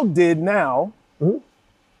how did now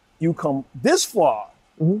you come this far,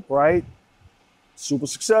 right? Super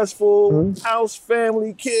successful, house,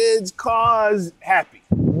 family, kids, cars, happy,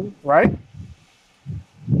 right?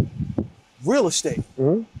 Real estate.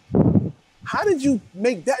 How did you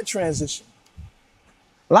make that transition?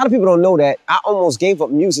 A lot of people don't know that I almost gave up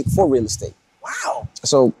music for real estate. Wow.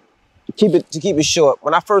 So to keep it short,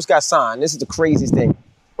 when I first got signed, this is the craziest thing.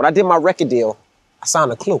 When I did my record deal, I signed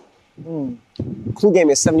a Clue. Clue gave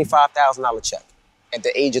me a $75,000 check at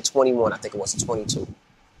the age of 21, I think it was, 22.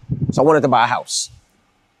 So I wanted to buy a house.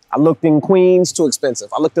 I looked in Queens, too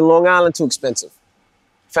expensive. I looked in Long Island, too expensive.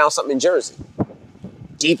 Found something in Jersey,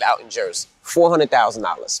 deep out in Jersey,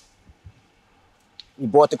 $400,000. We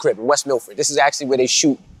bought the crib in West Milford. This is actually where they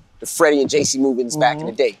shoot the Freddie and JC movies back in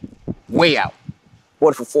the day. Way out.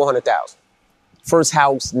 Bought it for $400,000. First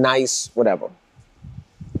house, nice, whatever.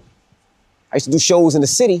 I used to do shows in the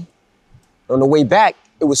city. On the way back,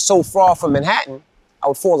 it was so far from Manhattan, I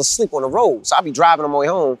would fall asleep on the road. So I'd be driving on my way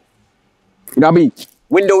home. You know, I'd be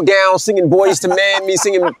window down, singing Boys to Men, me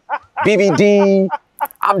singing BBD.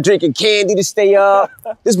 I'm drinking candy to stay up.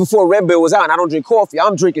 This is before Red Bull was out, and I don't drink coffee.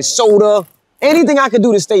 I'm drinking soda. Anything I could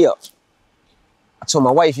do to stay up. I told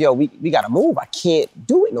my wife, yo, we gotta move. I can't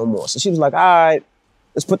do it no more. So she was like, all right,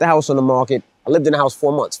 let's put the house on the market. I lived in the house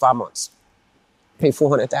 4 months, 5 months. Paid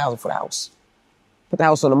 $400,000 for the house. Put the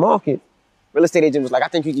house on the market. Real estate agent was like, I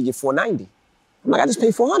think you could get $490. I'm like, I just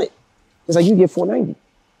paid $400. He's like, you get $490.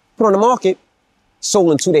 Put on the market,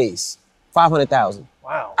 sold in 2 days, $500,000.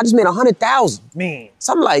 Wow. I just made $100,000. Mean.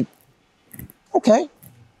 So I'm like, okay.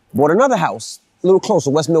 Bought another house, a little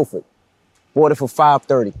closer, West Milford. Bought it for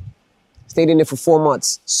 $530. Stayed in it for 4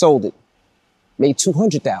 months, sold it. Made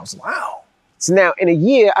 $200,000. Wow. So now in a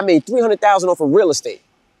year, I made $300,000 off of real estate.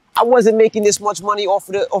 I wasn't making this much money off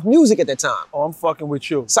music at that time. Oh, I'm fucking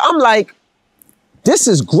with you. So I'm like, this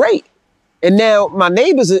is great. And now my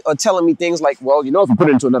neighbors are telling me things like, well, you know, if you put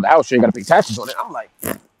it into another house, you ain't gotta pay taxes on it. I'm like,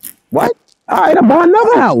 what? All right, I bought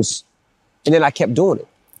another house. And then I kept doing it.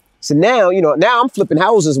 So now, you know, now I'm flipping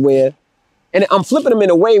houses and I'm flipping them in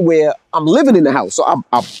a way where I'm living in the house. So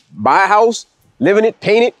I buy a house, live in it,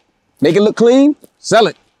 paint it, make it look clean, sell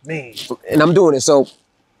it. Mean. And I'm doing it. So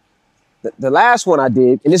the last one I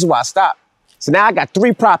did, and this is why I stopped. So now I got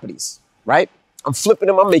 3 properties, right? I'm flipping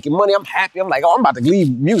them, I'm making money, I'm happy. I'm like, oh, I'm about to leave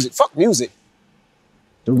music. Fuck music.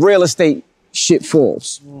 The real estate shit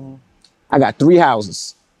falls. I got 3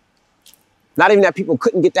 houses. Not even that people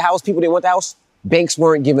couldn't get the house, people didn't want the house. Banks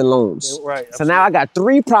weren't giving loans. Yeah, right, So now I got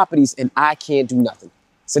 3 properties and I can't do nothing.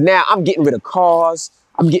 So now I'm getting rid of cars,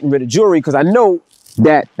 I'm getting rid of jewelry because I know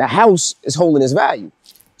that the house is holding its value.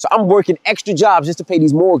 So I'm working extra jobs just to pay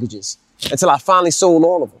these mortgages until I finally sold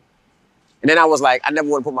all of them. And then I was like, I never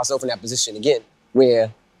want to put myself in that position again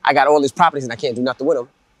where I got all these properties and I can't do nothing with them.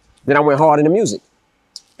 Then I went hard into music.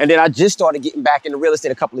 And then I just started getting back into real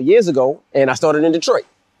estate a couple of years ago, and I started in Detroit.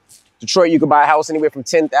 Detroit, you could buy a house anywhere from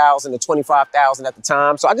 $10,000 to $25,000 at the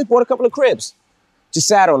time. So I just bought a couple of cribs, just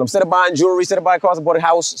sat on them. Instead of buying jewelry, instead of buying cars, I bought a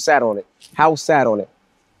house, sat on it. House sat on it.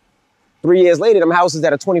 3 years later, them houses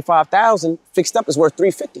that are $25,000 fixed up is worth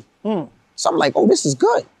 $350. So I'm like, oh, this is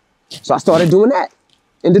good. So I started doing that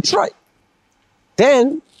in Detroit.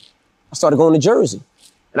 Then I started going to Jersey,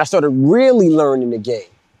 and I started really learning the game.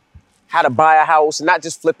 How to buy a house, not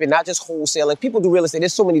just flipping, not just wholesaling. People do real estate.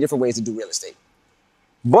 There's so many different ways to do real estate.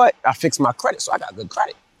 But I fixed my credit, so I got good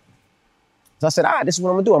credit. So I said, all right, this is what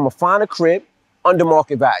I'm gonna do. I'm gonna find a crib under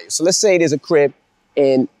market value. So let's say there's a crib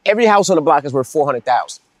and every house on the block is worth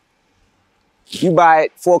 $400,000. You buy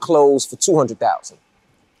it foreclosed for $200,000.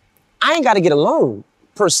 I ain't gotta get a loan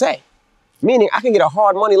per se, meaning I can get a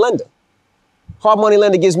hard money lender. Hard money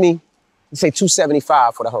lender gives me, let's say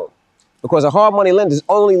 $275 for the home. Because a hard money lender is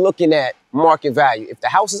only looking at market value. If the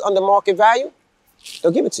house is under market value,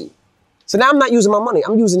 they'll give it to you. So now I'm not using my money.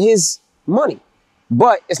 I'm using his money.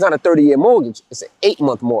 But it's not a 30-year mortgage. It's an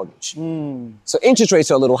 8-month mortgage. So interest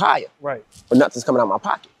rates are a little higher. Right. But nothing's coming out of my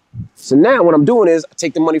pocket. So now what I'm doing is I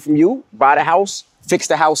take the money from you, buy the house, fix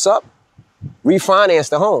the house up, refinance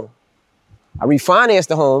the home. I refinance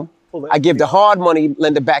the home. I give the hard money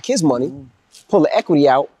lender back his money, pull the equity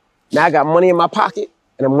out. Now I got money in my pocket,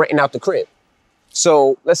 and I'm renting out the crib.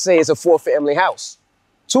 So let's say it's a 4-family house.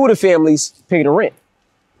 2 of the families pay the rent.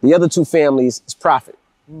 The other 2 families is profit.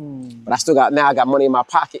 But I got money in my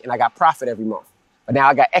pocket and I got profit every month. But now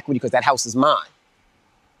I got equity because that house is mine.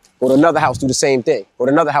 Go to another house, do the same thing. Go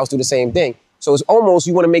to another house, do the same thing. So it's almost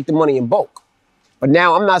you want to make the money in bulk. But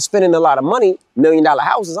now I'm not spending a lot of money, $1 million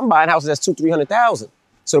houses. I'm buying houses that's $200,000-$300,000.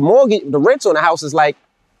 So the mortgage, the rent on the house is like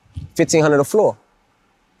 $1,500 a floor,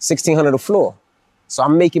 $1,600 a floor. So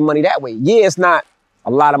I'm making money that way. Yeah, it's not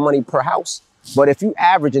a lot of money per house, but if you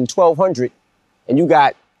average in $1,200 and you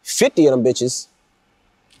got 50 of them bitches,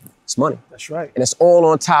 it's money. That's right. And it's all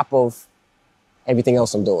on top of everything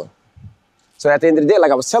else I'm doing. So at the end of the day,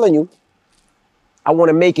 like I was telling you, I want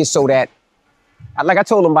to make it so that, like I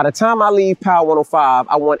told them, by the time I leave Power 105,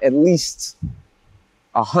 I want at least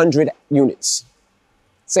 100 units.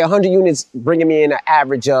 Say 100 units bringing me in an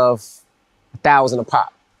average of 1,000 a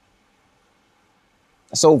pop.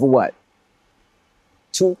 That's over what?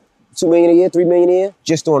 2 million a year, 3 million a year,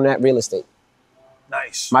 just on that real estate.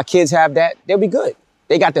 Nice. My kids have that, they'll be good.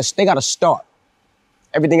 They got to start.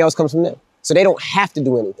 Everything else comes from them. So they don't have to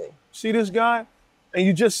do anything. See this guy? And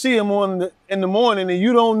you just see him in the morning and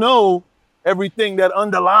you don't know everything that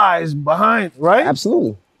underlies behind, right?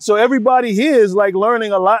 Absolutely. So everybody here is like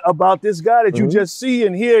learning a lot about this guy that you just see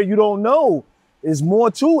and hear, you don't know. There's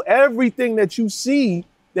more to everything that you see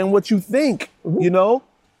than what you think, you know?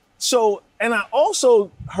 So, and I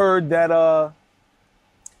also heard that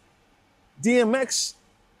DMX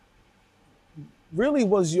really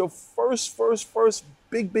was your first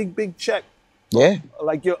big check. Yeah.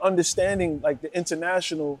 Like your understanding, like the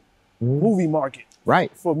international movie market. Right.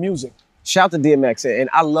 For music. Shout to DMX, and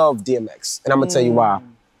I love DMX, and I'm gonna tell you why.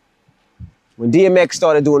 When DMX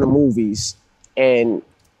started doing the movies and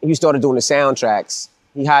he started doing the soundtracks,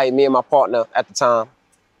 he hired me and my partner at the time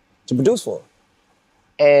to produce for him.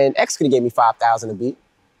 And X could have gave me $5,000 a beat,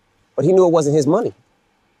 but he knew it wasn't his money.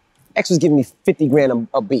 X was giving me 50 grand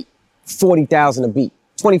a beat, 40,000 a beat,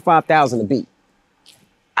 25,000 a beat.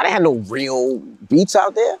 I didn't have no real beats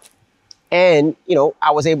out there. And, you know,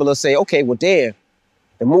 I was able to say, okay, well, there,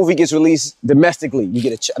 the movie gets released domestically, you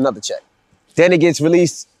get another check. Then it gets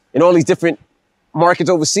released in all these different markets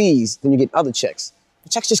overseas, then you get other checks. The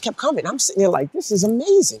checks just kept coming. I'm sitting there like, this is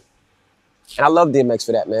amazing. And I love DMX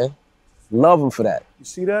for that, man. Love him for that. You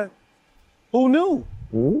see that? Who knew?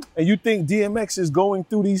 And you think DMX is going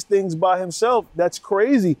through these things by himself? That's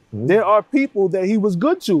crazy. There are people that he was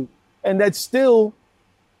good to and that still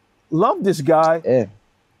love this guy. Yeah.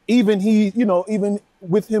 Even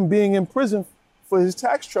with him being in prison for his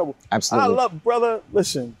tax trouble. Absolutely. Brother,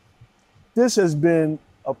 listen, this has been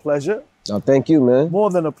a pleasure. Oh, thank you, man. More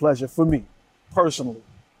than a pleasure for me, personally.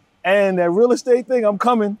 And that real estate thing, I'm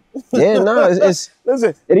coming. Yeah, no, it's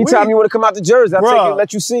listen. Anytime you want to come out to Jersey, I'll take you and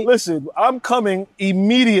let you see. Listen, I'm coming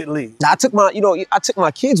immediately. I took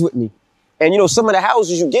my kids with me. And some of the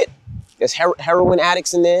houses you get, there's heroin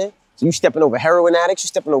addicts in there, So you stepping over heroin addicts, you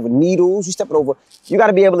stepping over needles, you got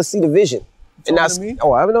to be able to see the vision. And that's, to me?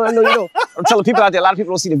 oh, I know you know. I'm telling people out there, a lot of people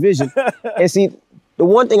don't see the vision. And see, the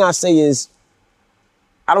one thing I say is,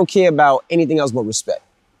 I don't care about anything else but respect.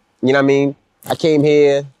 You know what I mean? I came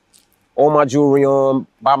here, all my jewelry on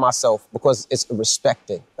by myself because it's a respect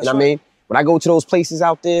thing. You know what I mean? When I go to those places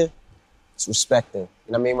out there, it's respecting.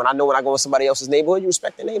 You know what I mean? When I go in somebody else's neighborhood, you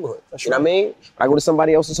respect the neighborhood. You know what I mean? When I go to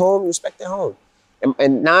somebody else's home, you respect their home.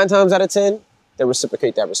 And 9 times out of 10, they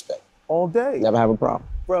reciprocate that respect. All day. Never have a problem.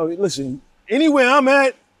 Bro, listen, anywhere I'm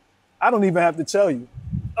at, I don't even have to tell you.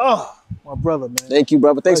 Oh, my brother, man. Thank you,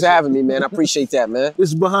 brother. Thanks for having me, man. I appreciate that, man. This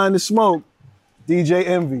is Behind the Smoke, DJ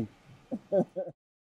Envy.